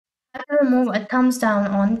How to remove a thumbs down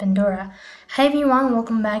on Pandora. Hey everyone,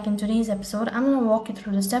 welcome back. In today's episode, I'm going to walk you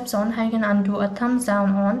through the steps on how you can undo a thumbs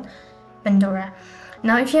down on Pandora.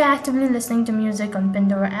 Now, if you're actively listening to music on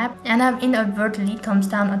Pandora app and have inadvertently thumbs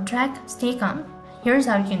down a track, stay calm. Here's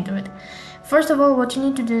how you can do it. First of all, what you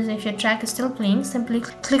need to do is if your track is still playing, simply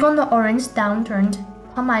click on the orange downturned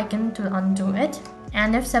thumb icon to undo it.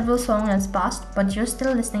 And if several songs has passed but you're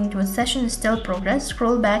still listening to a session is still progress,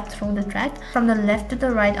 scroll back through the track from the left to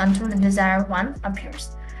the right until the desired one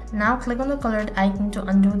appears. Now click on the colored icon to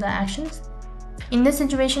undo the actions. In this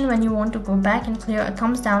situation, when you want to go back and clear a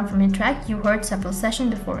thumbs down from your track, you heard several sessions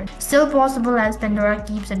before it. Still possible as Pandora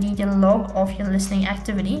keeps a detailed log of your listening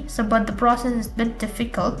activity, but the process is a bit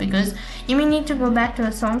difficult because you may need to go back to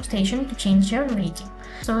a song station to change your rating.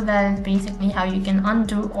 So that is basically how you can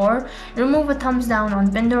undo or remove a thumbs down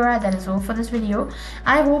on Pandora. That is all for this video.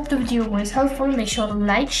 I hope the video was helpful. Make sure to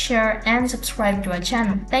like, share and subscribe to our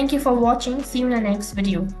channel. Thank you for watching. See you in the next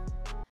video.